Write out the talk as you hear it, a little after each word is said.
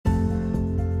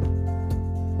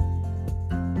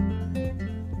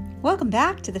Welcome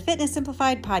back to the Fitness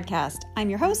Simplified podcast. I'm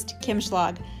your host, Kim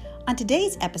Schlag. On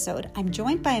today's episode, I'm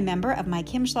joined by a member of my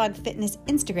Kim Schlag Fitness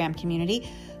Instagram community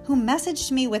who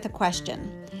messaged me with a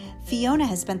question. Fiona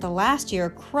has spent the last year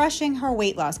crushing her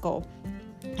weight loss goal.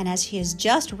 And as she has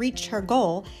just reached her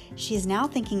goal, she is now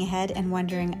thinking ahead and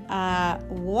wondering,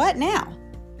 what now?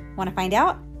 Want to find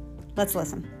out? Let's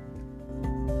listen.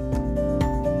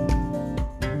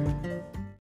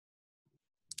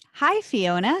 Hi,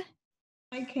 Fiona.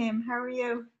 Hi, Kim. How are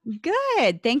you?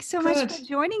 Good. Thanks so much Good. for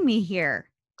joining me here.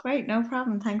 Great. No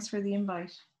problem. Thanks for the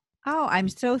invite. Oh, I'm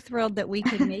so thrilled that we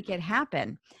could make it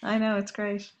happen. I know. It's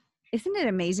great. Isn't it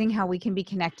amazing how we can be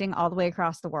connecting all the way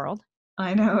across the world?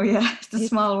 I know. Yeah. It's a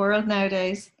small world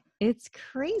nowadays. It's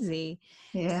crazy.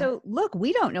 Yeah. So look,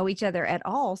 we don't know each other at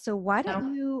all. So why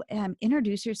don't you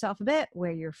introduce yourself a bit,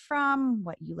 where you're from,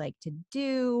 what you like to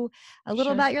do, a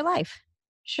little about your life?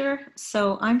 Sure.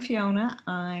 So I'm Fiona.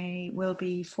 I will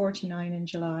be 49 in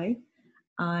July.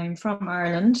 I'm from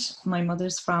Ireland. My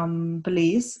mother's from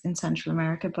Belize in Central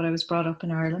America, but I was brought up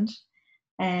in Ireland.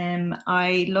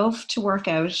 I love to work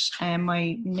out.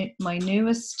 My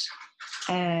newest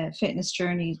fitness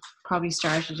journey probably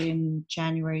started in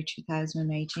January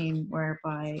 2018,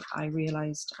 whereby I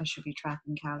realized I should be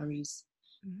tracking calories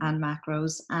and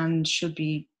macros and should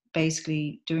be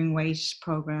basically doing weight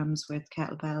programs with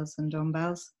kettlebells and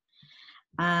dumbbells.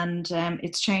 And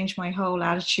it's changed my whole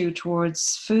attitude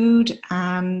towards food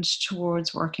and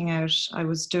towards working out. I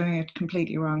was doing it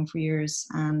completely wrong for years,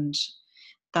 and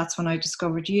that's when I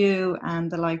discovered you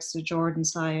and the likes of Jordan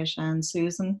Syatt and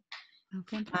Susan.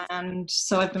 Okay. And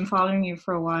so I've been following you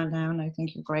for a while now, and I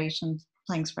think you're great, and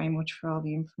thanks very much for all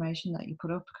the information that you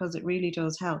put up, because it really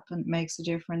does help and makes a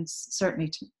difference,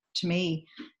 certainly to me,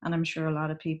 and I'm sure a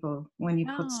lot of people, when you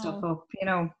put stuff up, you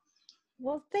know.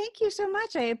 Well, thank you so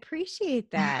much. I appreciate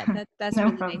that. That's No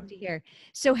really problem. nice to hear.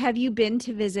 So have you been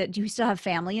to visit, do you still have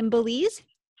family in Belize?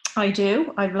 I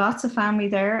do. I have lots of family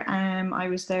there. I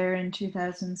was there in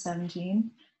 2017.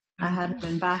 I hadn't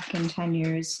been back in 10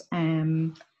 years.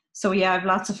 So yeah, I have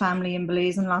lots of family in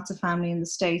Belize and lots of family in the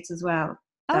States as well.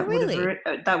 Oh, really?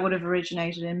 That would have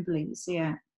originated in Belize,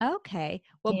 yeah. Okay.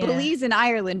 Well, Yeah. Belize and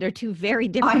Ireland are two very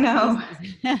different I know.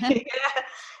 places. Yeah,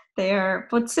 they are,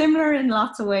 but similar in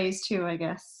lots of ways too, I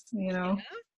guess, you know. Yeah.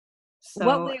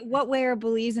 So What way are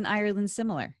Belize and Ireland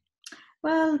similar?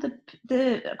 well,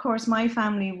 of course, my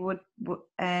family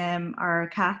are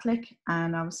Catholic,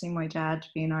 and obviously my dad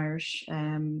being Irish,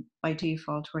 by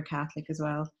default we're Catholic as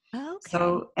well. Okay.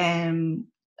 So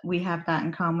we have that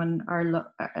in common. Our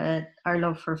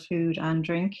love for food and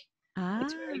drink.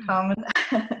 It's very common.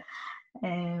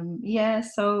 Yeah,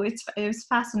 so it was a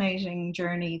fascinating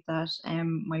journey that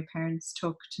my parents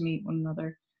took to meet one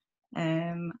another.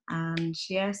 And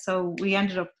yeah, so we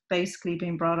ended up basically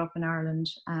being brought up in Ireland,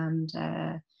 and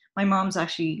my mom's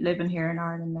actually living here in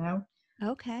Ireland now.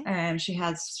 Okay.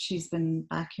 She's been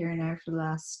back here now for the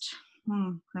last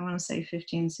I want to say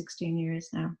 15, 16 years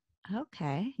now.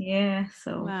 Okay. Yeah,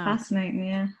 so Wow. fascinating.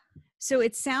 Yeah. So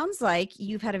it sounds like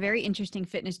you've had a very interesting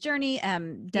fitness journey,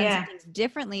 done some things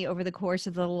differently over the course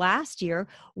of the last year.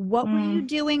 What were you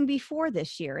doing before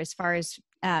this year as far as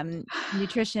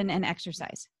nutrition and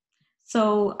exercise?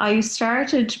 So I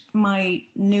started my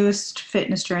newest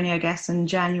fitness journey, I guess, in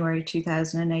January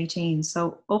 2018.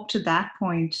 So up to that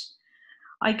point,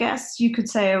 I guess you could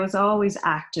say I was always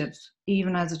active,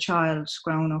 even as a child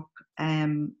growing up.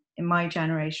 In my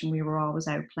generation, we were always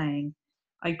out playing.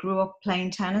 I grew up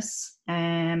playing tennis.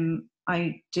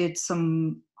 I did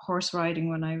some horse riding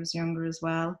when I was younger as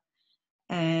well.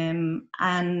 And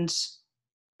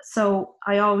so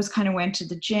I always kind of went to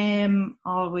the gym.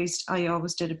 I always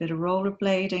did a bit of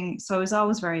rollerblading. So I was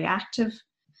always very active.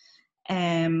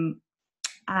 And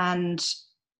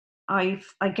I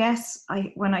guess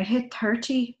when I hit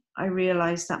 30, I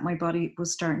realized that my body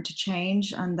was starting to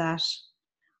change and that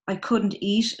I couldn't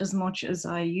eat as much as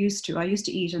I used to. I used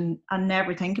to eat and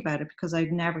never think about it because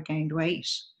I'd never gained weight.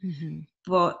 Mm-hmm.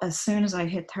 But as soon as I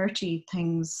hit 30,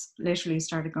 things literally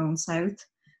started going south.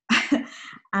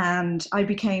 And I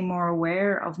became more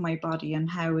aware of my body and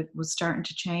how it was starting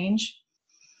to change.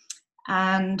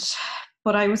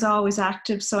 But I was always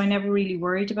active, so I never really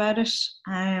worried about it.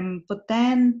 But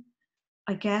then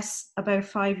I guess about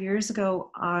 5 years ago,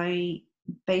 I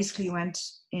basically went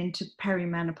into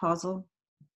perimenopausal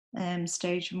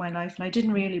stage of my life, and I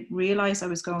didn't really realize I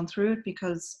was going through it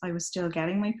because I was still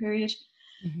getting my period.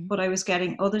 Mm-hmm. But I was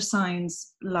getting other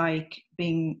signs like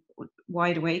being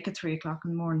wide awake at 3 o'clock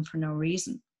in the morning for no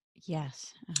reason.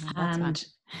 Yes. That's and fun.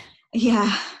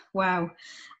 Yeah, wow.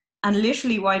 And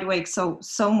literally wide awake, so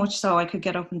much so I could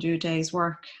get up and do a day's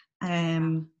work.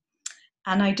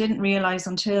 And I didn't realize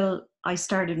until I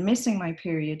started missing my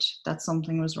period that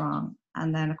something was wrong.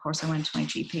 And then, of course, I went to my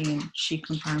GP and she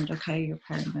confirmed, okay, you're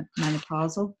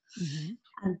perimenopausal. Mm-hmm.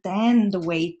 And then the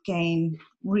weight gain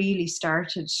really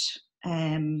started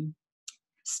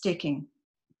sticking.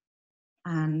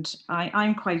 And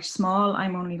I'm quite small.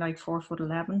 I'm only like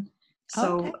 4'11".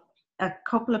 So Okay. a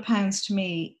couple of pounds to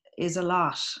me is a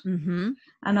lot. Mm-hmm.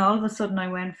 And all of a sudden I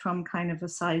went from kind of a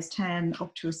size 10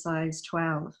 up to a size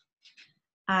 12.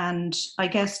 And I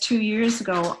guess 2 years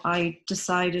ago, I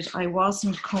decided I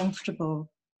wasn't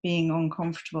comfortable being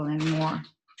uncomfortable anymore.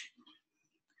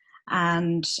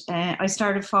 And I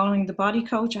started following the body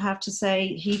coach. I have to say,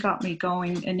 he got me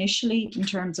going initially in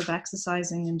terms of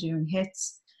exercising and doing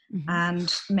hits, Mm-hmm.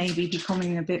 and maybe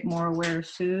becoming a bit more aware of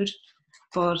food.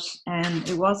 But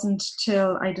it wasn't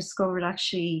till I discovered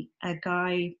actually a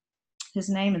guy, his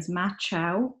name is Matt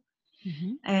Chow.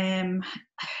 Mm-hmm.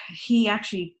 He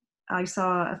actually, I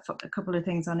saw a couple of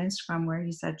things on Instagram where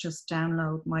he said, just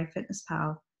download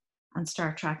MyFitnessPal and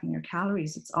start tracking your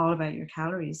calories. It's all about your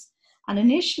calories. And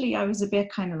initially I was a bit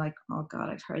kind of like, oh God,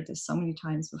 I've heard this so many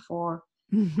times before.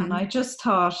 Mm-hmm. And I just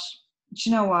thought, do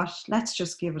you know what? Let's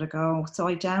just give it a go. So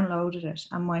I downloaded it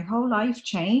and my whole life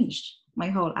changed. My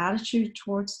whole attitude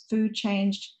towards food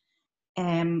changed.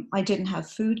 I didn't have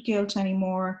food guilt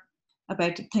anymore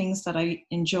about the things that I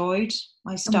enjoyed.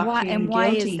 I stopped feeling Why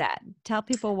is guilty. that? Tell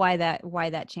people why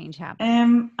that change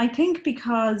happened. I think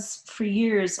because for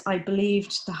years I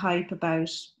believed the hype about,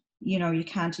 you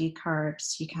can't eat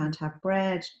carbs, you can't have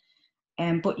bread,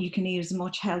 but you can eat as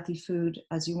much healthy food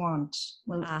as you want.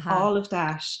 Well, Uh-huh. all of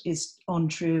that is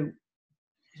untrue.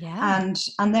 Yeah.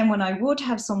 And then when I would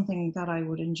have something that I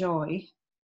would enjoy,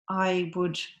 I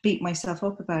would beat myself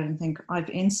up about it and think I've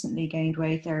instantly gained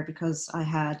weight there because I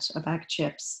had a bag of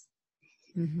chips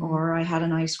Mm-hmm. or I had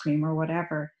an ice cream or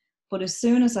whatever. But as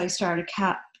soon as I started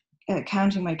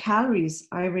counting my calories,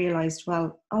 I realized,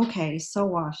 well, okay, so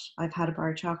what? I've had a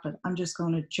bar of chocolate. I'm just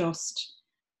going to adjust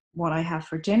what I have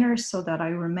for dinner so that I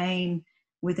remain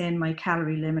within my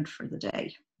calorie limit for the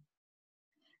day.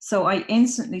 So I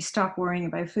instantly stopped worrying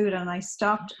about food, and I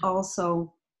stopped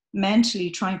also mentally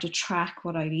trying to track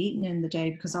what I'd eaten in the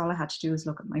day because all I had to do was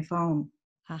look at my phone.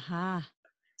 Uh-huh.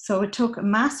 So it took a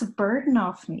massive burden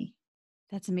off me.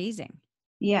 That's amazing.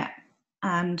 Yeah.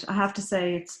 And I have to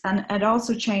say and it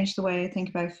also changed the way I think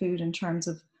about food in terms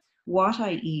of what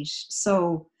I eat.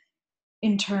 So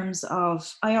in terms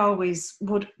of, I always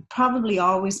would probably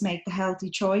always make the healthy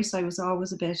choice. I was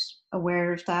always a bit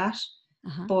aware of that.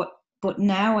 Uh-huh. But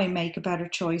now I make a better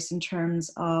choice in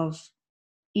terms of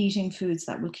eating foods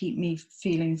that will keep me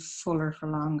feeling fuller for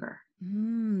longer.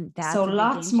 So That's a big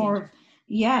lots game changer. more,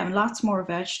 yeah, lots more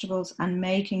vegetables, and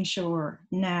making sure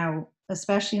now,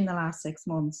 especially in the last 6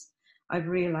 months, I've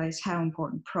realized how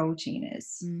important protein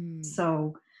is.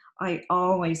 So I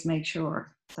always make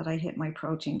sure that I hit my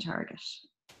protein target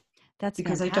That's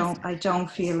because fantastic. I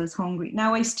don't feel as hungry.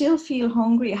 Now I still feel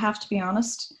hungry, I have to be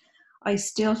honest. I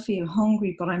still feel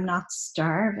hungry, but I'm not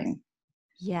starving.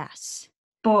 Yes.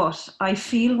 But I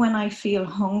feel when I feel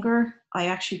hunger, I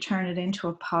actually turn it into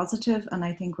a positive, and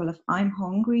I think, well, if I'm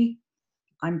hungry,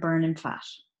 I'm burning fat.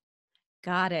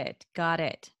 Got it. Got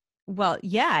it. Well,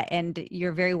 yeah. And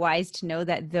you're very wise to know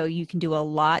that though you can do a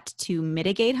lot to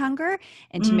mitigate hunger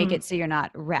and to make it so you're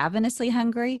not ravenously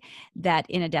hungry, that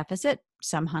in a deficit,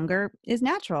 some hunger is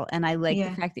natural. And I like the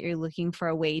Yeah, fact that you're looking for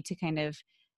a way to kind of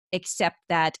accept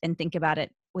that and think about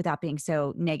it without being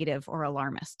so negative or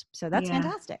alarmist. So that's yeah,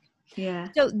 fantastic. yeah.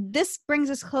 So this brings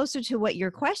us closer to what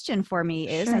your question for me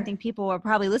is. I Sure. think people are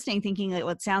probably listening thinking that,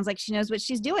 well, it sounds like she knows what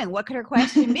she's doing. What could her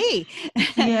question be?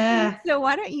 Yeah, So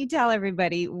why don't you tell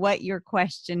everybody what your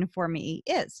question for me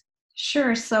is?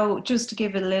 sure. So just to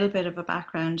give it a little bit of a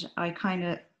background, I kind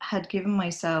of had given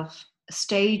myself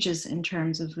stages in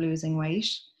terms of losing weight.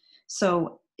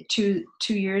 So two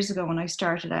years ago when I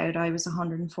started out, I was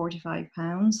 145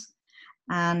 pounds,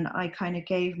 and I kind of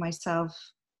gave myself,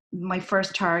 my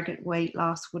first target weight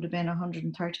loss would have been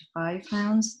 135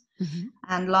 pounds. Mm-hmm.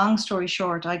 And long story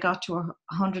short, I got to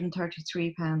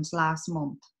 133 pounds last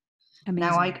month.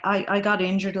 Now, Amazing. I got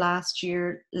injured last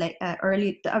year,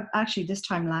 early, actually this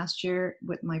time last year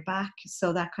with my back.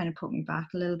 So that kind of put me back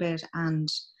a little bit, and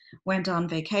went on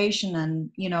vacation,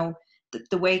 and,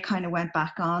 the weight kind of went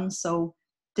back on. So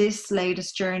this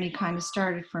latest journey kind of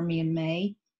started for me in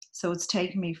May. So it's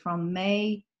taken me from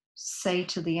May, say,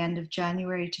 to the end of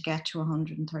January to get to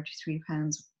 133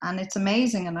 pounds. And it's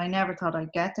amazing. And I never thought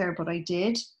I'd get there, but I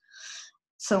did.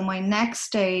 So my next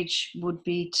stage would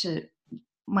be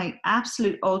my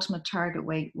absolute ultimate target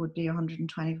weight would be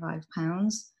 125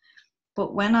 pounds.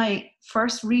 But when I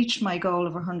first reached my goal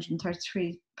of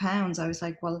 133 pounds, I was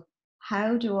like, well,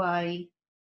 how do I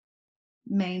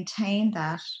maintain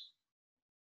that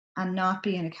and not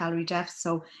be in a calorie deficit?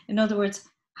 So, in other words,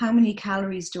 how many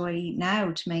calories do I eat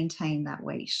now to maintain that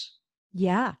weight?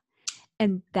 Yeah.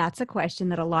 And that's a question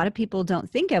that a lot of people don't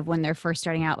think of when they're first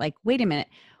starting out. Like, wait a minute,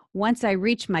 once I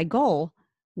reach my goal,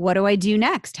 what do I do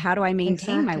next? How do I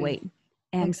maintain my Exactly. weight?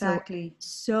 And Exactly.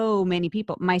 so many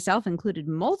people, myself included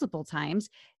multiple times,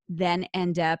 then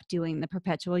end up doing the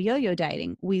perpetual yo-yo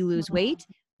dieting. We lose weight,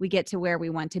 we get to where we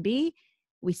want to be,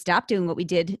 we stop doing what we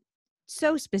did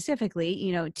so specifically,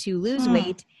 to lose Mm.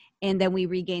 weight, and then we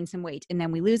regain some weight, and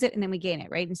then we lose it, and then we gain it,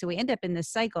 right? And so we end up in this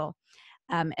cycle.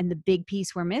 And the big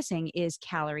piece we're missing is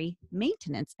calorie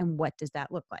maintenance. And what does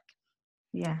that look like?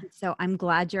 Yeah. So I'm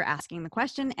glad you're asking the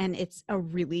question, and it's a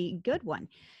really good one.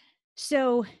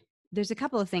 So there's a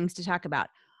couple of things to talk about.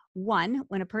 One,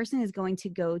 when a person is going to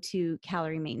go to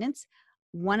calorie maintenance,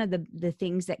 one of the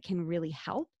things that can really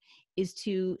help is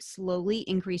to slowly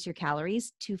increase your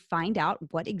calories to find out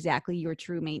what exactly your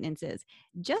true maintenance is.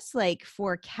 Just like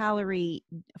for a calorie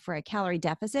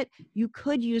deficit, you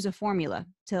could use a formula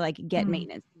to like get Mm.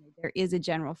 maintenance. There is a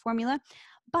general formula,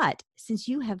 but since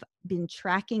you have been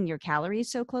tracking your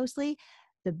calories so closely,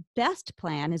 the best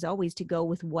plan is always to go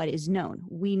with what is known.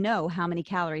 We know how many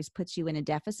calories puts you in a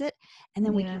deficit, and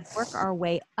then we can work Yes. our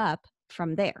way up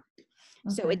from there.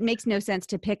 So Okay. it makes no sense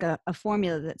to pick a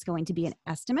formula that's going to be an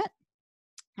estimate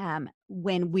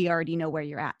when we already know where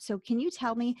you're at. So can you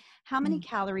tell me, how many Mm.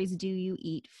 calories do you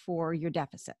eat for your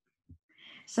deficit?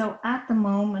 So at the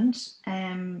moment,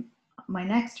 my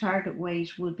next target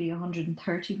weight would be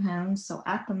 130 pounds. So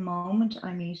at the moment,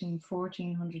 I'm eating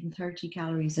 1,430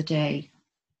 calories a day.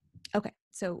 Okay,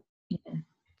 so Yeah.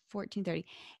 1430.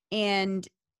 And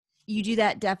you do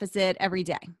that deficit every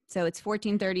day. So it's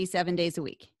 1430, 7 days a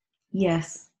week.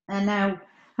 Yes. And now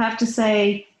I have to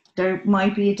say, there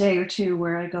might be a day or two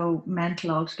where I go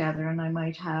mental altogether, and I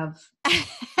might have,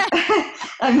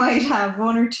 I might have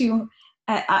one or two.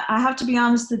 I have to be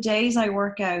honest. The days I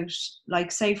work out,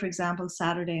 like say for example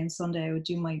Saturday and Sunday, I would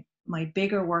do my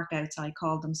bigger workouts. I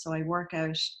call them. So I work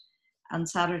out on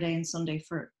Saturday and Sunday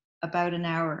for about an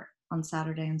hour on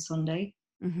Saturday and Sunday.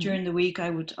 Mm-hmm. During the week, I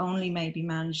would only maybe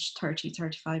manage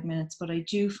 35 minutes, but I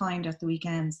do find at the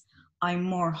weekends I'm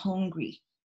more hungry.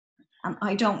 And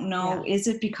I don't know, Yeah. is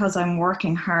it because I'm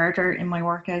working harder in my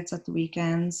workouts at the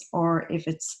weekends, or if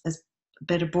it's a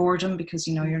bit of boredom because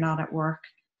you're not at work.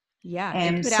 Yeah, it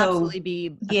And could so absolutely be a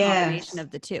combination yes, of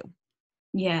the two.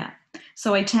 yeah.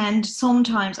 So I tend,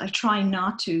 sometimes I try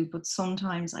not to, but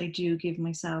sometimes I do give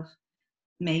myself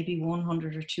maybe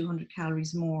 100 or 200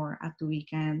 calories more at the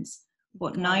weekends.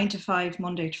 But Got it. 9 to 5,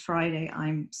 Monday to Friday,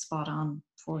 I'm spot on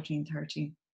 14,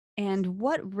 13. And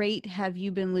what rate have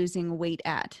you been losing weight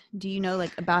at? Do you know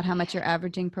like about how much you're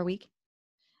averaging per week?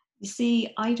 You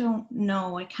see, I don't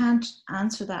know. I can't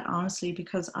answer that honestly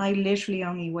because I literally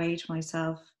only weighed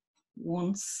myself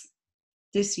once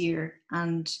this year.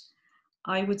 And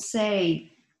I would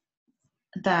say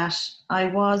that I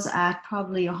was at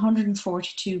probably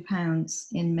 142 pounds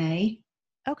in May.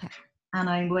 Okay, And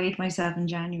I weighed myself in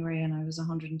January and I was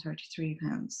 133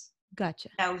 pounds. gotcha.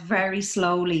 Now, very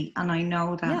slowly. And I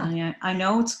know that. Yeah, And I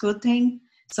know it's a good thing.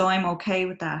 So I'm okay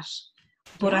with that.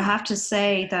 But I yeah, have to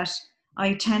say that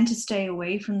I tend to stay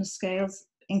away from the scales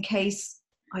in case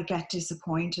I get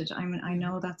disappointed. I mean, I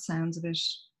know that sounds a bit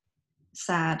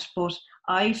sad, but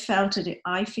I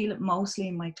feel it mostly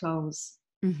in my clothes.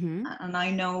 mm-hmm. And I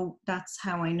know that's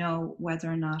how I know whether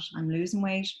or not I'm losing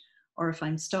weight or if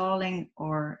I'm stalling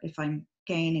or if I'm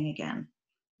gaining again.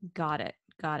 Got it,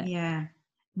 got it. Yeah.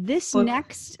 This But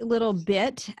next little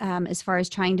bit, as far as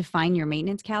trying to find your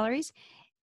maintenance calories,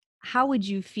 how would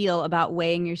you feel about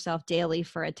weighing yourself daily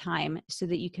for a time so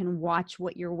that you can watch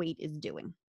what your weight is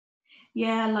doing?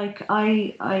 yeah, like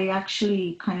I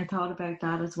actually kind of thought about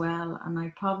that as well, and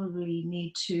I probably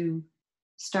need to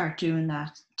start doing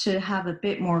that to have a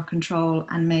bit more control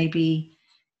and maybe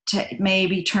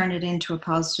turn it into a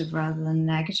positive rather than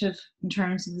negative in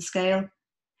terms of the scale.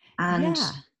 And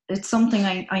Yeah, it's something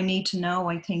I need to know,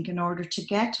 I think, in order to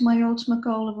get to my ultimate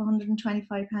goal of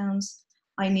 125 pounds.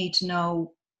 I need to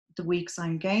know the weeks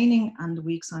I'm gaining and the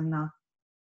weeks I'm not,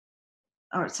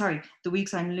 or sorry, the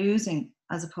weeks I'm losing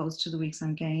as opposed to the weeks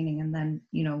I'm gaining. And then,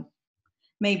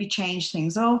 maybe change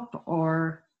things up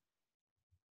or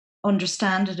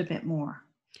understand it a bit more.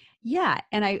 Yeah.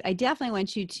 And I definitely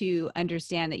want you to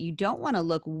understand that you don't want to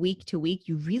look week to week.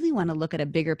 You really want to look at a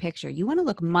bigger picture. You want to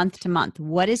look month to month.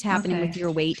 What is happening Okay. with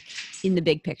your weight in the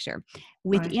big picture? Right.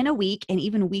 Within a week and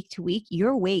even week to week,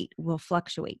 your weight will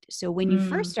fluctuate. So when you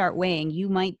first Mm. start weighing, you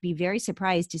might be very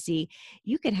surprised to see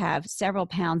you could have several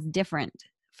pounds different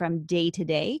from day to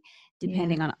day, Yeah.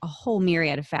 depending on a whole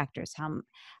myriad of factors.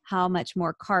 How much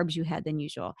more carbs you had than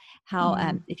usual, how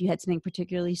Mm. if you had something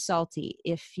particularly salty,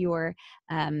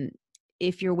 um,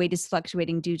 if your weight is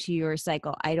fluctuating due to your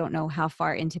cycle. I don't know how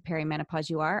far into perimenopause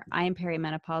you are. I am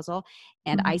perimenopausal,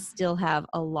 and I Mm. still have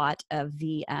a lot of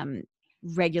the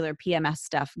regular PMS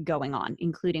stuff going on,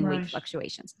 including weight Right.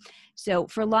 fluctuations. So,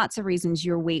 for lots of reasons,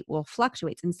 your weight will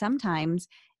fluctuate. And sometimes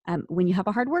when you have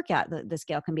a hard workout, the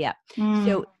scale can be up. Mm.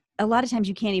 So, a lot of times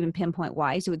you can't even pinpoint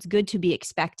why. So, it's good to be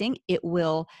expecting it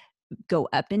will go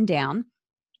up and down.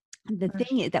 The Right.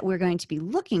 thing that we're going to be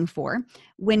looking for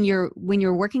when you're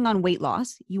working on weight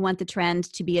loss, you want the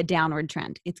trend to be a downward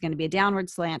trend. It's going to be a downward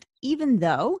slant, even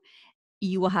though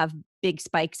you will have big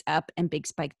spikes up and big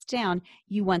spikes down.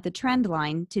 You want the trend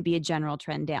line to be a general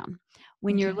trend down.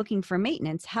 When you're Okay. looking for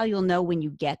maintenance, how you'll know when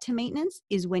you get to maintenance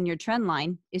is when your trend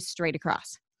line is straight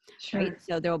across. Right. Sure.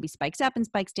 So there will be spikes up and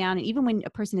spikes down. And even when a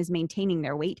person is maintaining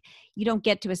their weight, you don't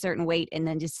get to a certain weight and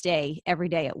then just stay every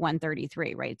day at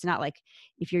 133, right? It's not like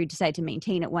if you decide to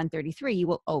maintain at 133, you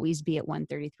will always be at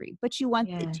 133, but you want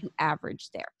it Yeah. to average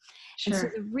there. And so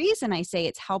Sure. the reason I say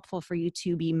it's helpful for you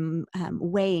to be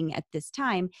weighing at this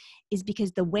time is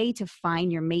because the way to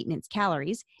find your maintenance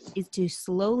calories is to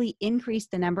slowly increase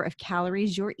the number of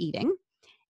calories you're eating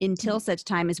until such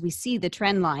time as we see the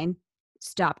trend line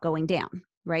stop going down,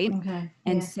 right? Okay.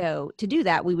 And Yeah. so to do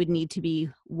that, we would need to be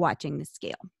watching the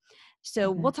scale. So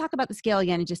Okay. we'll talk about the scale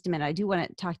again in just a minute. I do want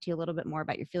to talk to you a little bit more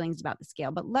about your feelings about the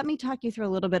scale, but let me talk you through a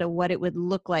little bit of what it would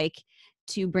look like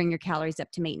to bring your calories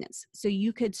up to maintenance. So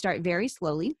you could start very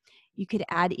slowly. You could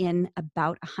add in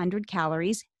about 100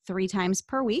 calories 3 times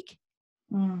per week.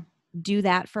 Mm. Do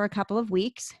that for a couple of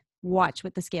weeks. Watch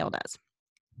what the scale does.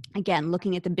 Again,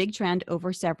 looking at the big trend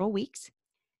over several weeks,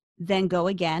 then go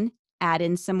again, add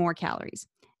in some more calories.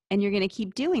 And you're going to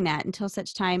keep doing that until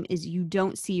such time as you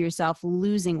don't see yourself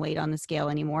losing weight on the scale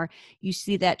anymore. You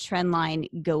see that trend line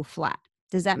go flat.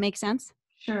 Does that make sense?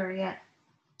 Sure. Yeah.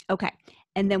 Okay.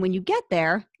 And then when you get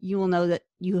there, you will know that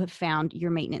you have found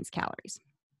your maintenance calories.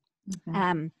 Okay.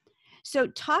 Um, so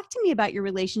talk to me about your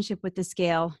relationship with the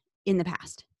scale in the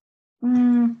past.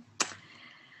 Mm.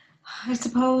 I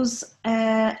suppose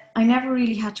I never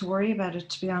really had to worry about it,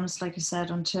 to be honest, like I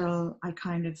said, until I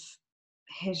kind of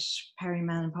hit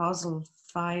perimenopausal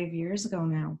 5 years ago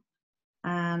now.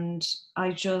 And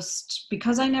I just,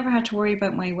 because I never had to worry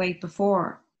about my weight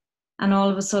before, and all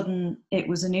of a sudden it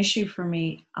was an issue for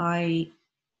me, I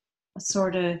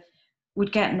sort of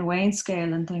would get in the weighing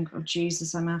scale and think, oh,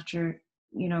 Jesus, I'm after,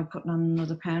 putting on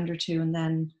another pound or two. And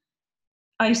then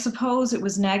I suppose it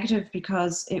was negative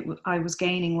because I was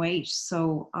gaining weight,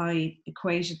 so I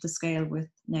equated the scale with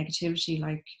negativity,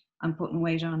 like I'm putting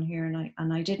weight on here,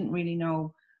 and I didn't really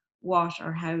know what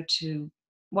or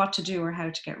what to do or how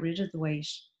to get rid of the weight.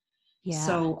 Yeah.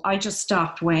 So I just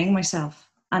stopped weighing myself,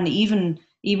 and even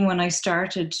when I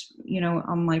started,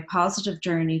 on my positive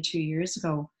journey 2 years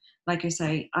ago, like I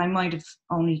say, I might have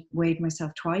only weighed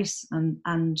myself twice, and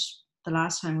the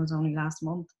last time was only last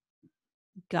month.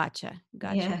 Gotcha.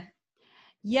 Gotcha. Yeah.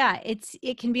 Yeah,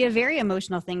 it can be a very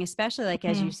emotional thing, especially like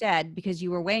as you Mm. said, because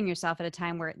you were weighing yourself at a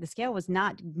time where the scale was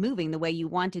not moving the way you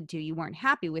wanted to. You weren't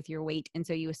happy with your weight, and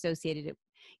so you associated it,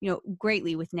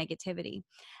 greatly with negativity.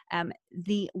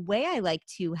 The way I like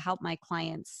to help my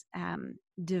clients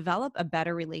develop a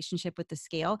better relationship with the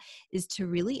scale is to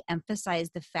really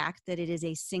emphasize the fact that it is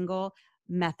a single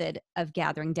method of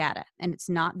gathering data, and it's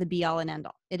not the be all and end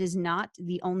all. It is not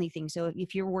the only thing. So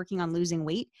if you're working on losing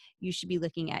weight, you should be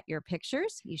looking at your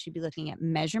pictures. You should be looking at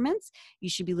measurements. You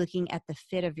should be looking at the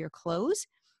fit of your clothes.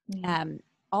 Yeah. Um,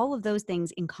 all of those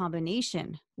things in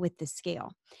combination with the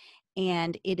scale.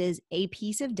 And it is a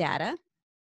piece of data,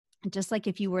 just like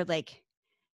if you were like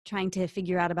trying to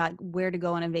figure out about where to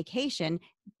go on a vacation,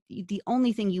 the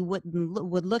only thing you would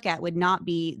look at would not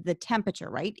be the temperature,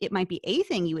 right? It might be a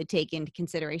thing you would take into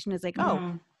consideration is like, oh,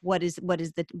 Mm. what is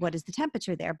the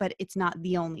temperature there? But it's not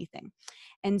the only thing.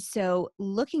 And so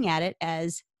looking at it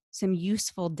as some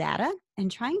useful data and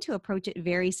trying to approach it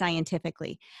very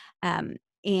scientifically.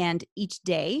 And each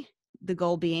day, the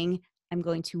goal being, I'm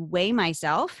going to weigh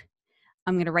myself.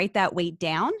 I'm going to write that weight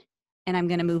down, and I'm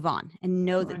going to move on and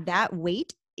know that Right. that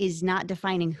weight is not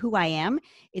defining who I am.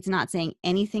 It's not saying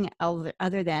anything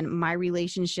other than my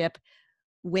relationship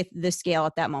with the scale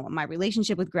at that moment, my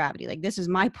relationship with gravity. Like, this is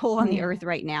my pull on the earth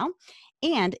right now.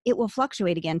 And it will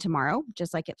fluctuate again tomorrow,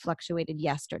 just like it fluctuated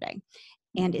yesterday.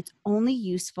 And it's only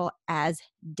useful as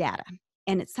data.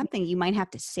 And it's something you might have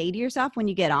to say to yourself when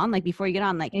you get on, like before you get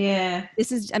on, like,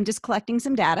 I'm just collecting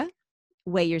some data.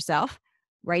 Weigh yourself,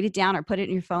 write it down or put it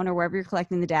in your phone or wherever you're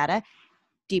collecting the data.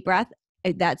 Deep breath.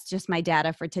 That's just my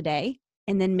data for today.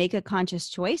 And then make a conscious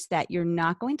choice that you're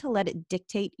not going to let it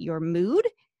dictate your mood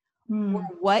or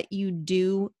what you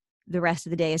do the rest of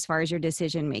the day as far as your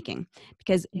decision making.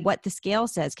 Because what the scale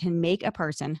says can make a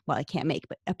person, well, it can't make,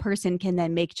 but a person can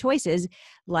then make choices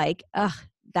like,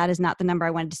 that is not the number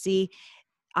I wanted to see.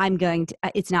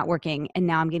 It's not working. And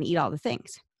now I'm going to eat all the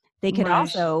things. They could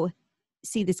also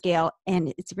see the scale,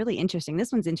 and it's really interesting.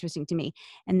 This one's interesting to me.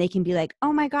 And they can be like,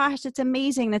 oh my gosh, that's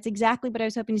amazing. That's exactly what I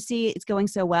was hoping to see. It's going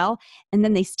so well. And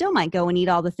then they still might go and eat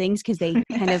all the things because they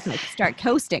kind of like start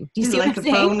coasting. Do you see what I'm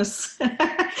saying? Bonus.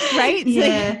 Right?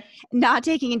 Yeah. Like, not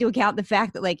taking into account the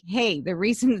fact that, like, hey, the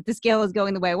reason that the scale is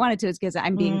going the way I want it to is because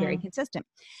I'm being very consistent.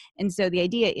 And so the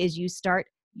idea is you start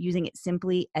using it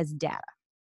simply as data.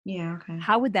 Yeah. Okay.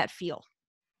 How would that feel?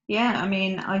 Yeah. I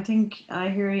mean, I think I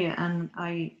hear you. And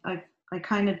I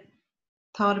kind of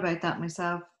thought about that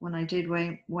myself when I did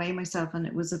weigh myself, and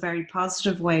it was a very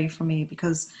positive way for me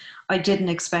because I didn't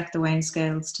expect the weighing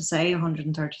scales to say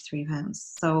 133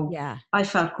 pounds. So I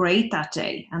felt great that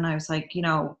day, and I was like,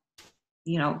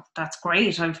 that's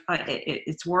great.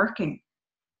 It's working.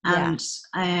 And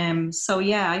so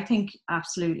I think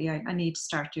absolutely I need to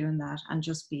start doing that and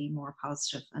just be more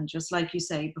positive. And just like you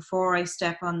say, before I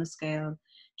step on the scale,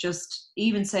 just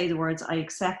even say the words, I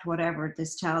accept whatever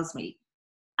this tells me,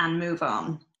 and move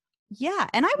on. Yeah.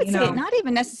 And I would say not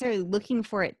even necessarily looking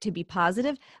for it to be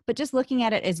positive, but just looking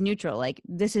at it as neutral. Like,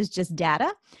 this is just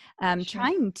data.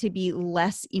 Trying to be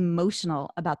less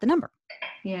emotional about the number.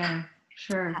 Yeah,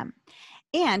 sure.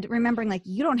 And remembering, like,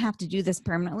 you don't have to do this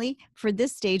permanently. For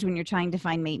this stage, when you're trying to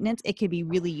find maintenance, it could be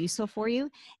really useful for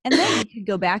you. And then you could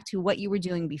go back to what you were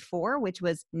doing before, which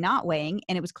was not weighing,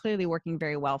 and it was clearly working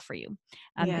very well for you.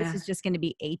 This is just going to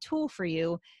be a tool for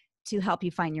you to help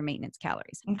you find your maintenance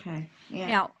calories. Okay. Yeah.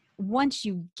 Now, once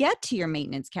you get to your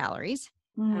maintenance calories,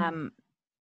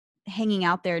 hanging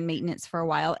out there in maintenance for a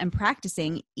while and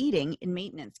practicing eating in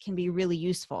maintenance can be really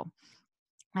useful.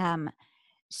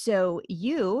 So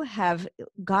you have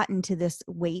gotten to this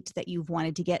weight that you've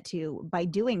wanted to get to by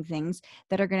doing things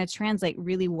that are going to translate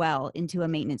really well into a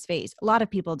maintenance phase. A lot of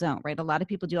people don't, right? A lot of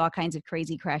people do all kinds of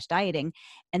crazy crash dieting,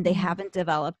 and they haven't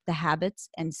developed the habits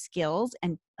and skills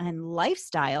and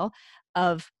lifestyle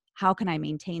of how can I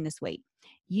maintain this weight?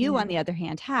 You, on the other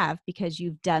hand, have, because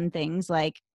you've done things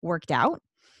like worked out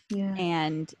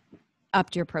and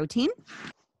upped your protein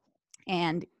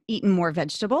and eaten more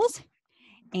vegetables.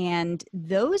 And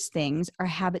those things are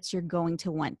habits you're going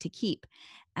to want to keep.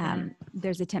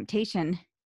 There's a temptation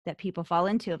that people fall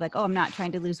into of like, oh, I'm not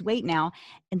trying to lose weight now.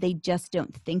 And they just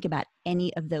don't think about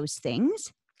any of those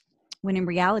things. When in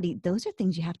reality, those are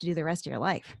things you have to do the rest of your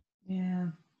life. Yeah.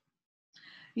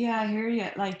 Yeah, I hear you.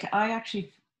 Like, I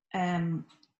actually,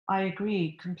 I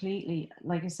agree completely.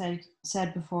 Like I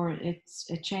said before, it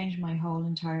changed my whole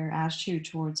entire attitude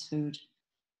towards food.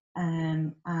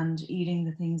 And eating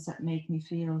the things that make me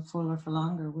feel fuller for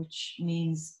longer, which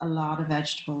means a lot of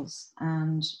vegetables,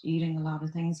 and eating a lot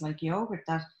of things like yogurt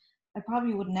that I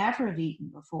probably would never have eaten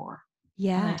before.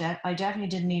 Yeah. And I definitely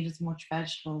didn't eat as much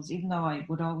vegetables, even though I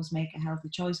would always make a healthy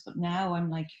choice. But now I'm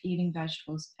like eating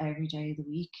vegetables every day of the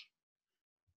week.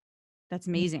 That's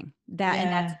amazing.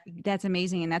 And that's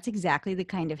amazing. And that's exactly the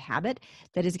kind of habit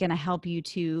that is going to help you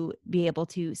to be able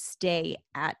to stay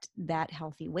at that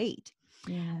healthy weight.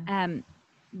 Yeah.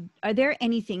 Are there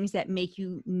any things that make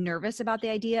you nervous about the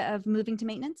idea of moving to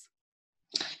maintenance?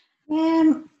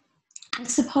 I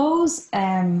suppose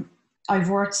I've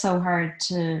worked so hard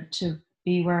to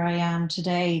be where I am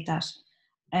today that,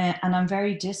 and I'm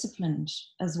very disciplined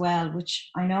as well,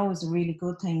 which I know is a really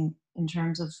good thing in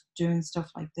terms of doing stuff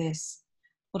like this.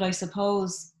 But I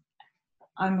suppose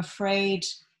I'm afraid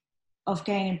of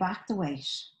gaining back the weight.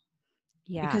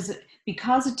 Yeah.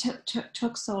 Because it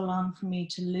took so long for me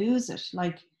to lose it,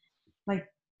 like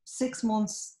 6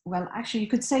 months, well, actually you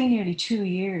could say nearly 2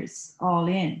 years all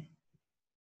in,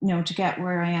 to get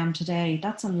where I am today.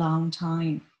 That's a long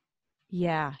time.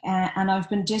 Yeah. And I've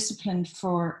been disciplined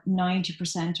for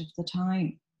 90% of the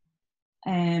time.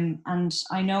 And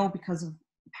I know because of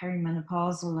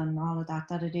perimenopausal and all of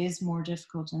that it is more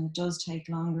difficult and it does take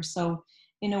longer. So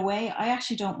in a way, I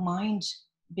actually don't mind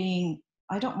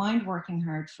working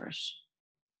hard for it,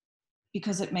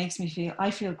 because it makes me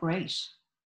I feel great.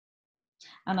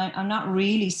 And I'm not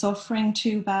really suffering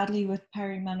too badly with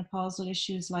perimenopausal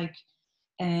issues. Like,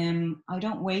 I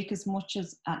don't wake as much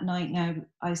as at night now.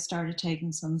 I started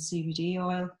taking some CBD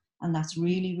oil, and that's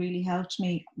really, really helped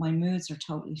me. My moods are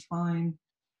totally fine.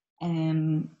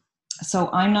 So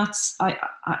I'm not,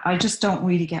 I just don't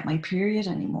really get my period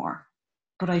anymore,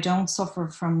 but I don't suffer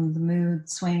from the mood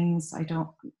swings. I don't,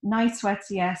 night sweats,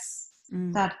 yes,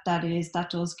 that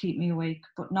does keep me awake,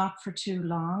 but not for too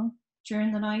long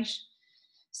during the night.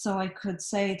 So I could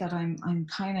say that I'm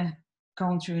kind of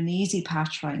going through an easy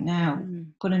patch right now,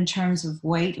 but in terms of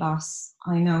weight loss,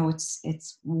 I know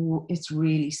it's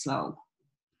really slow.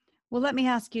 Well, let me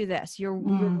ask you this. You're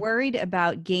worried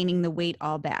about gaining the weight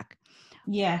all back.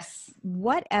 Yes.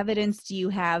 What evidence do you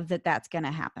have that that's going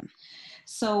to happen?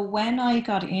 So when I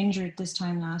got injured this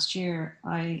time last year,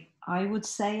 I would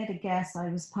say at a guess, I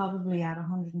was probably at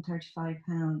 135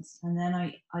 pounds. And then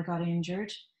I got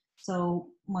injured. So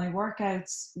my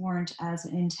workouts weren't as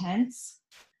intense.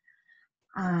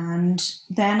 And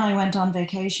then I went on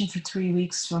vacation for 3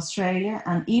 weeks to Australia.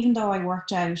 And even though I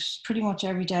worked out pretty much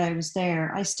every day I was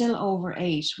there, I still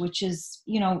overate, which is,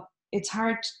 it's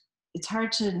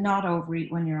hard to not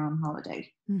overeat when you're on holiday.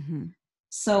 Mm-hmm.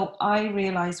 So I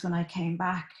realized when I came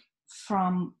back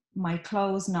from my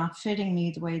clothes not fitting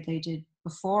me the way they did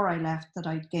before I left that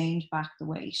I'd gained back the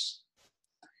weight.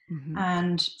 Mm-hmm.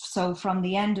 And so from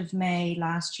the end of May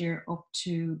last year up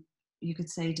to, you could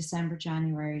say, December,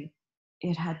 January,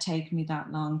 it had taken me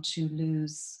that long to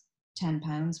lose 10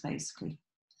 pounds basically.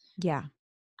 Yeah.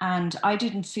 And I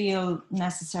didn't feel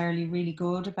necessarily really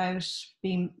good about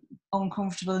being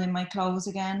uncomfortable in my clothes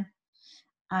again.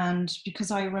 And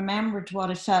because I remembered what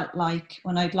it felt like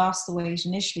when I'd lost the weight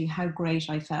initially, how great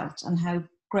I felt and how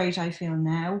great I feel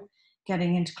now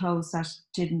getting into clothes that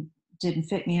didn't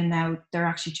fit me, and now they're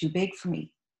actually too big for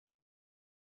me.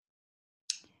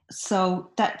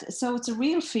 So it's a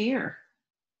real fear.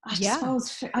 I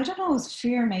suppose, I don't know if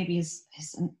fear maybe is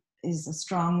a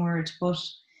strong word, but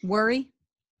worry.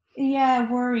 Yeah,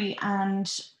 worry.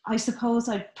 And I suppose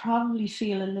I'd probably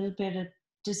feel a little bit of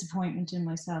disappointment in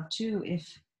myself too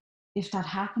if that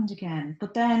happened again.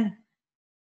 But then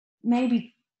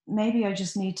maybe I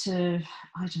just need to,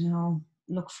 I don't know,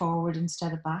 look forward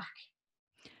instead of back.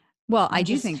 Well, I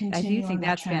do think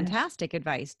that's fantastic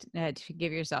advice to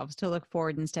give yourselves, to look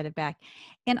forward instead of back.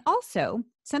 And also,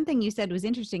 something you said was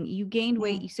interesting. You gained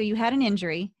weight, so you had an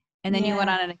injury, and then you went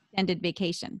on an extended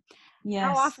vacation. Yes.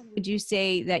 How often would you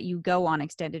say that you go on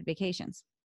extended vacations?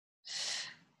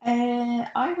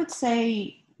 I would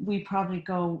say we probably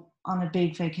go on a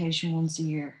big vacation once a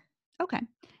year. Okay.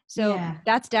 So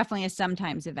that's definitely a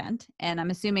sometimes event. And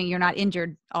I'm assuming you're not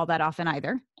injured all that often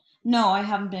either. No, I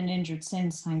haven't been injured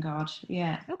since, thank God.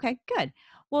 Yeah. Okay, good.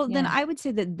 Well, then I would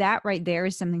say that right there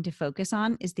is something to focus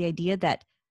on, is the idea that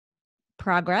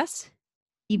progress,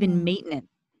 even maintenance,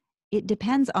 it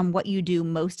depends on what you do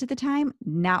most of the time,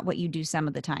 not what you do some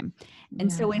of the time.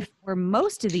 And so if for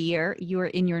most of the year you're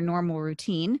in your normal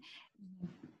routine,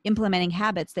 implementing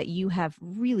habits that you have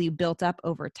really built up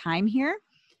over time here,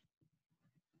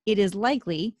 it is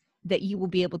likely that you will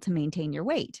be able to maintain your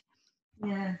weight.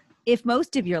 Yeah. If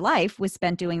most of your life was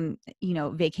spent doing,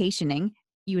 vacationing,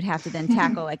 you would have to then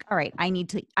tackle like, all right, I need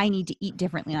to eat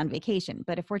differently on vacation.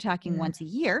 But if we're talking once a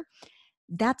year,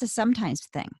 that's a sometimes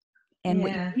thing. And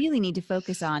what you really need to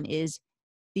focus on is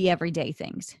the everyday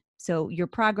things. So your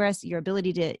progress, your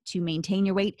ability to maintain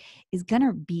your weight is going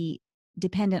to be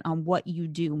dependent on what you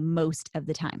do most of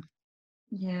the time.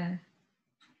 Yeah,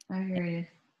 I hear you.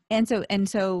 And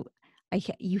so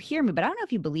you hear me, but I don't know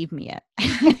if you believe me yet.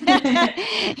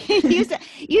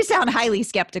 You sound highly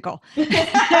skeptical.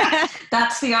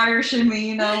 That's the Irish in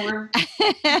me,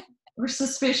 we're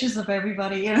suspicious of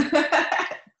everybody.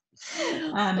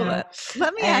 I know.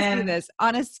 Let me ask you this.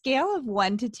 On a scale of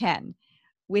 1 to 10,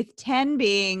 with 10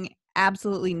 being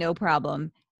absolutely no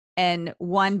problem and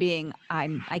 1 being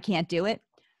I can't do it,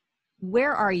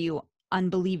 where are you on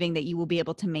believing that you will be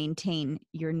able to maintain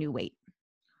your new weight?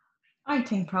 I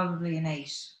think probably an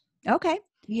 8. Okay.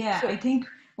 Yeah, I think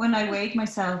when I weighed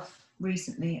myself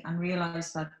recently and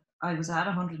realized that I was at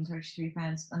 133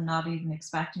 pounds and not even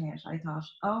expecting it, I thought,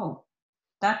 oh,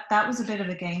 that was a bit of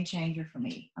a game changer for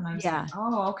me. And I was like,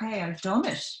 oh, okay, I've done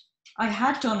it. I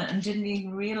had done it and didn't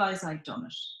even realize I'd done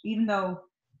it. Even though,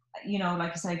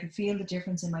 like I said, I could feel the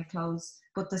difference in my clothes,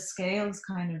 but the scales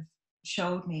kind of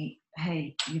showed me,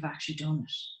 hey, you've actually done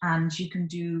it. And you can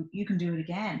do it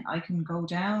again. I can go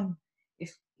down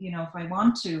if I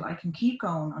want to. I can keep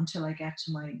going until I get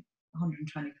to my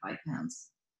 125 pounds.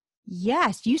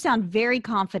 Yes, you sound very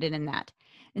confident in that.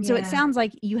 And so it sounds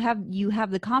like you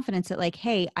have the confidence that like,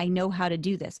 hey, I know how to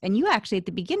do this. And you actually, at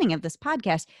the beginning of this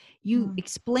podcast, you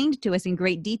explained to us in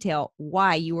great detail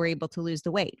why you were able to lose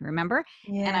the weight, remember?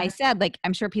 Yeah. And I said, like,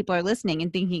 I'm sure people are listening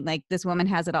and thinking like, this woman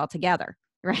has it all together,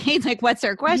 right? Like, what's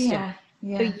her question? Yeah.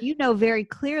 Yeah. So you know very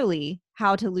clearly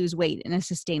how to lose weight in a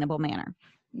sustainable manner.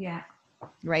 Yeah.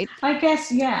 Right? I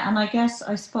guess, yeah. And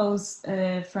I suppose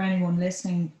for anyone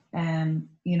listening,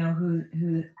 you know,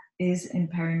 who is in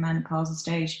perimenopausal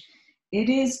stage, it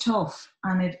is tough,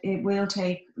 and it will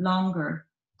take longer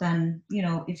than, you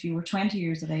know, if you were 20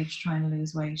 years of age trying to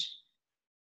lose weight.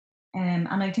 And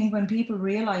I think when people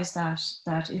realize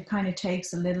that it kind of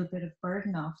takes a little bit of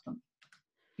burden off them,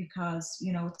 because,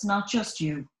 you know, it's not just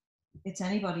you, it's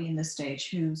anybody in this stage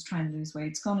who's trying to lose weight.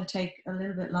 It's going to take a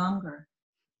little bit longer.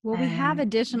 Well, we have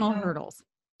additional hurdles.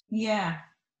 Yeah.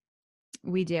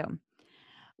 We do.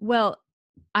 Well,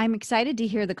 I'm excited to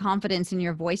hear the confidence in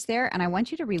your voice there, and I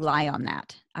want you to rely on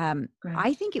that.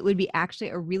 I think it would be actually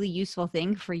a really useful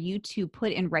thing for you to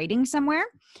put in writing somewhere,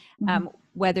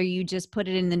 whether you just put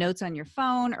it in the notes on your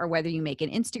phone or whether you make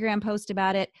an Instagram post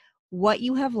about it, what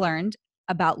you have learned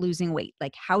about losing weight.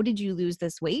 Like, how did you lose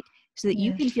this weight so that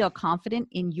you can feel confident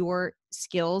in your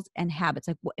skills and habits?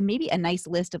 Like maybe a nice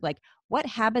list of like, what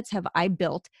habits have I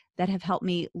built that have helped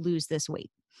me lose this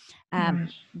weight?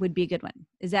 Would be a good one.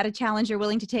 Is that a challenge you're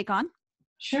willing to take on?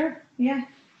 Sure. Yeah.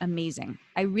 Amazing.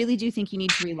 I really do think you need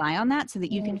to rely on that so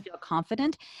that you can feel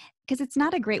confident, because it's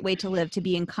not a great way to live, to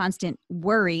be in constant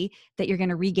worry that you're going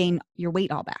to regain your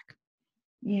weight all back.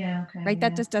 Yeah. Okay. Right.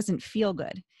 That just doesn't feel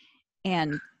good.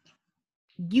 And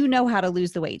you know how to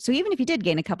lose the weight. So even if you did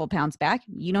gain a couple pounds back,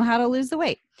 you know how to lose the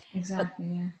weight.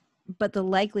 Exactly. But the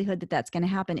likelihood that that's going to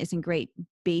happen isn't great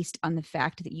based on the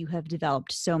fact that you have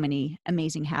developed so many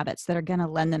amazing habits that are going to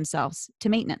lend themselves to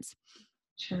maintenance.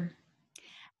 Sure.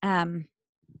 I'm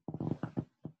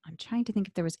trying to think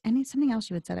if there was something else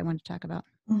you had said I wanted to talk about.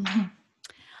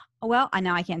 Well,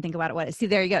 now I can't think about it. What? See,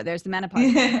 there you go. There's the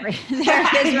menopause. There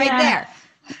it is right there.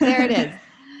 There it is.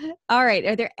 All right.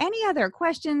 Are there any other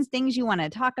questions, things you want to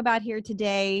talk about here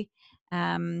today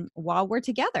while we're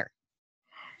together?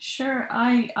 Sure.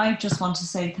 I just want to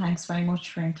say thanks very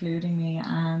much for including me,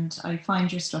 and I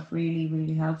find your stuff really,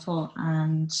 really helpful.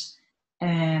 And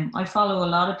I follow a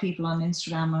lot of people on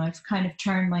Instagram, and I've kind of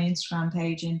turned my Instagram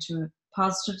page into a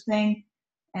positive thing,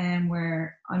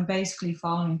 where I'm basically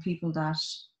following people that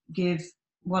give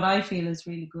what I feel is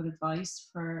really good advice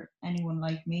for anyone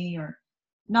like me, or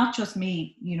not just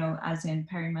me, you know, as in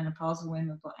perimenopausal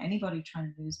women, but anybody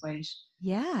trying to lose weight.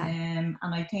 Yeah. And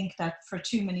I think that for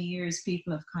too many years,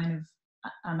 people have kind of,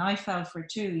 and I fell for it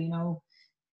too, you know,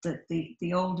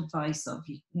 the old advice of,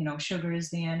 you know, sugar is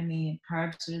the enemy and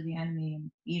carbs are the enemy and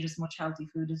eat as much healthy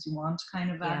food as you want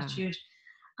kind of attitude.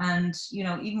 And, you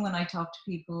know, even when I talk to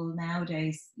people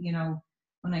nowadays, you know,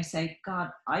 when I say,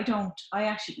 God, I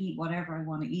actually eat whatever I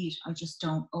want to eat. I just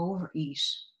don't overeat.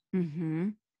 Mm-hmm.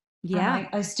 Yeah. And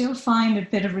I still find a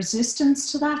bit of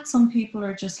resistance to that. Some people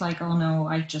are just like, oh no,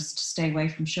 I just stay away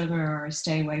from sugar, or I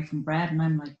stay away from bread. And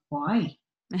I'm like, why?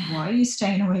 Why are you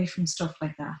staying away from stuff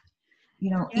like that?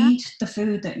 You know, eat the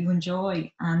food that you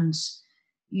enjoy. And,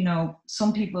 you know,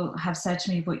 some people have said to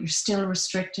me, but you're still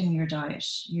restricting your diet.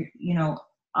 You know,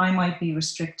 I might be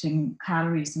restricting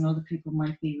calories and other people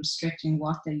might be restricting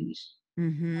what they eat.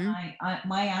 Mm-hmm.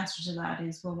 My answer to that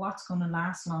is, well, what's going to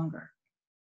last longer?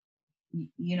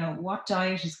 You know, what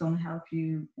diet is going to help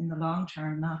you in the long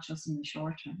term, not just in the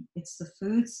short term? It's the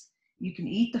foods. You can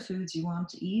eat the foods you want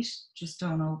to eat, just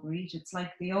don't overeat. It's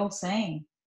like the old saying,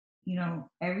 you know,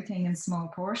 everything in small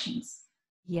portions.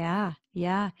 Yeah.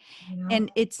 Yeah. You know?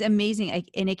 And it's amazing.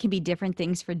 And it can be different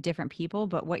things for different people,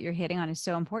 but what you're hitting on is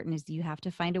so important, is you have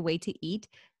to find a way to eat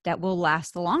that will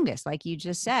last the longest, like you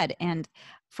just said. And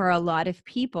for a lot of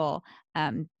people,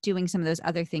 doing some of those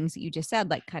other things that you just said,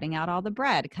 like cutting out all the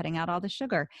bread, cutting out all the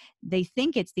sugar, they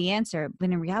think it's the answer, but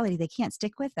in reality, they can't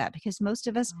stick with that, because most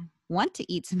of us want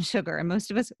to eat some sugar and most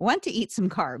of us want to eat some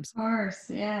carbs. Of course,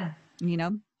 yeah. You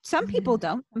know, some people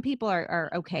don't. Some people are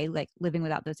okay, like living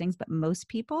without those things, but most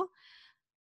people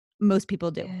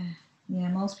do. Yeah,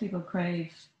 most people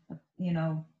crave, you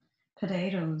know,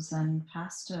 potatoes and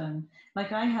pasta. And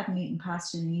like, I hadn't eaten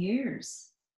pasta in years.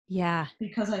 Yeah.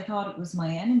 Because I thought it was my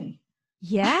enemy.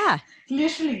 Yeah.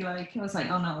 Literally, like, I was like,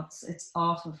 oh no, it's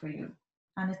awful for you.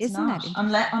 And it's Isn't not.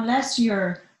 Unless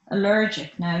you're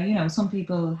allergic. Now, you know, some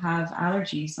people have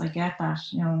allergies. I get that.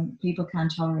 You know, people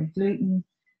can't tolerate gluten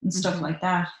and stuff like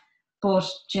that. But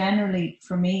generally,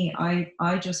 for me,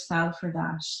 I just fell for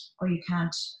that. Or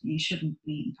you shouldn't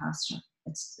be eating pasta.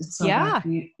 It's so bad for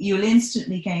you. You'll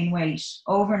instantly gain weight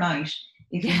overnight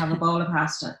if you have a bowl of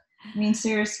pasta. I mean,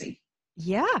 seriously.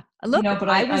 Yeah. Look, But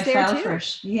I was I there fell too. for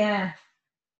it. Yeah.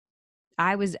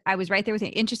 I was right there with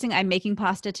you. Interesting. I'm making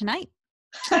pasta tonight.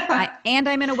 And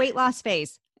I'm in a weight loss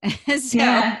phase. So,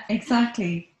 yeah,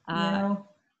 exactly.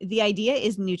 the idea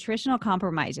is nutritional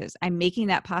compromises. I'm making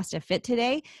that pasta fit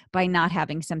today by not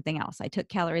having something else. I took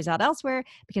calories out elsewhere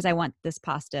because I want this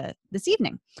pasta this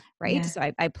evening, right? Yeah.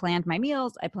 So I planned my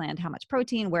meals. I planned how much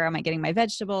protein, where am I getting my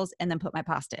vegetables, and then put my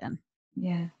pasta in.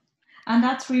 Yeah. And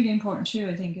that's really important too,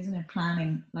 I think, isn't it?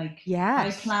 Planning. Like, I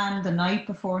Yes. plan the night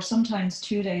before, sometimes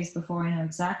 2 days before. I know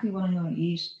exactly what I'm going to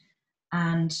eat.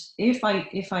 And if I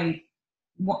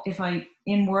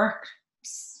in work,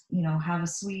 have a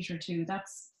sweet or two, that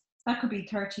could be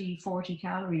 30, 40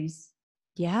 calories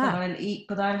that Yeah. I'll eat,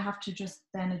 but I'll have to just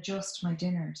then adjust my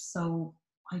dinner so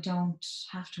I don't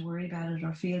have to worry about it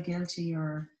or feel guilty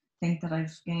or think that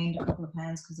I've gained a couple of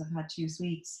pounds because I've had 2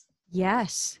 sweets.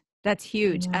 Yes. That's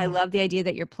huge. I Yeah. love the idea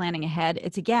that you're planning ahead.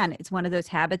 It's one of those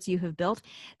habits you have built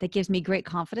that gives me great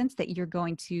confidence that you're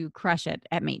going to crush it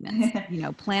at maintenance.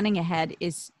 Planning ahead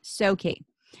is so key.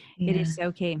 It Yeah. is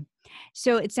so key.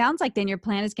 So it sounds like then your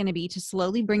plan is going to be to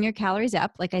slowly bring your calories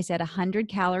up. Like I said, 100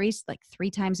 calories, like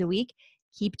 3 times a week.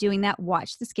 Keep doing that.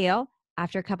 Watch the scale.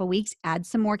 After a couple of weeks, add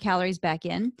some more calories back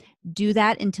in. Do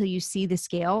that until you see the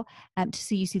scale,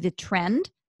 so you see the trend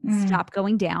stop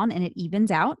going down and it evens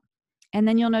out. And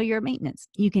then you'll know you're at maintenance.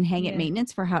 You can hang at Yeah.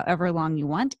 maintenance for however long you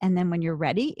want. And then when you're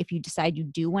ready, if you decide you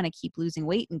do want to keep losing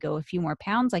weight and go a few more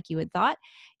pounds like you had thought,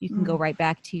 you can go right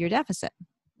back to your deficit.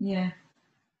 Yeah.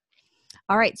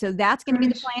 All right. So that's going to be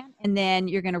the Great. plan. And then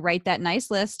you're going to write that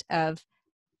nice list of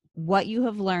what you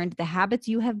have learned, the habits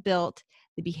you have built,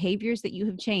 the behaviors that you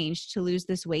have changed to lose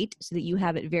this weight so that you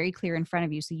have it very clear in front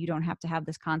of you so you don't have to have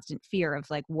this constant fear of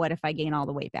like, what if I gain all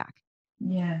the weight back?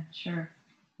 Yeah, sure.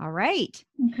 All right.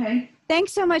 Okay.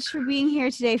 Thanks so much for being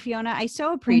here today, Fiona. I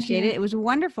so appreciate it. It was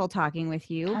wonderful talking with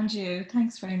you. And you.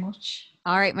 Thanks very much.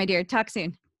 All right, my dear. Talk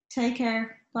soon. Take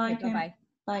care. Bye. Okay, bye-bye.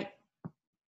 Bye.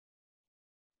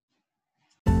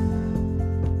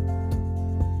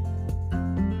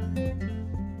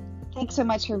 Thanks so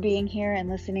much for being here and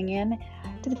listening in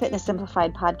to the Fitness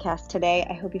Simplified podcast today.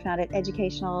 I hope you found it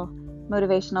educational,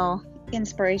 motivational,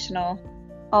 inspirational,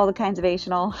 all the kinds of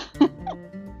ational.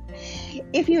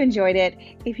 If you enjoyed it,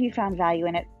 if you found value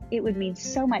in it, it would mean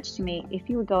so much to me if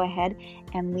you would go ahead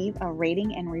and leave a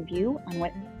rating and review on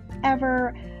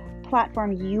whatever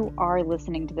platform you are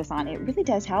listening to this on. It really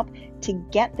does help to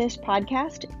get this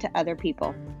podcast to other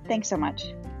people. Thanks so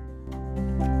much.